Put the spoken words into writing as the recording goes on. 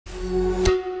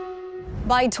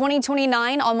By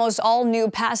 2029, almost all new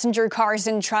passenger cars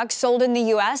and trucks sold in the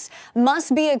U.S.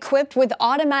 must be equipped with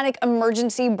automatic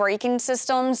emergency braking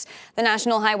systems, the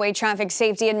National Highway Traffic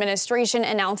Safety Administration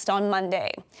announced on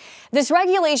Monday. This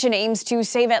regulation aims to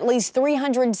save at least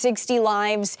 360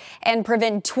 lives and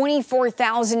prevent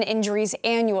 24,000 injuries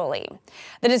annually.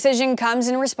 The decision comes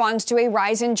in response to a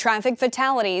rise in traffic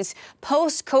fatalities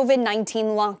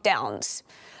post-COVID-19 lockdowns.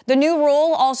 The new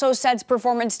rule also sets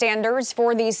performance standards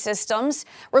for these systems,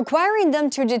 requiring them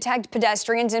to detect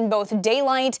pedestrians in both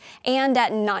daylight and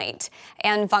at night,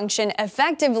 and function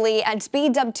effectively at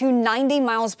speeds up to 90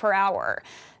 miles per hour.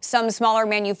 Some smaller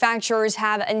manufacturers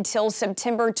have until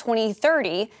September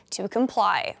 2030 to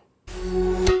comply.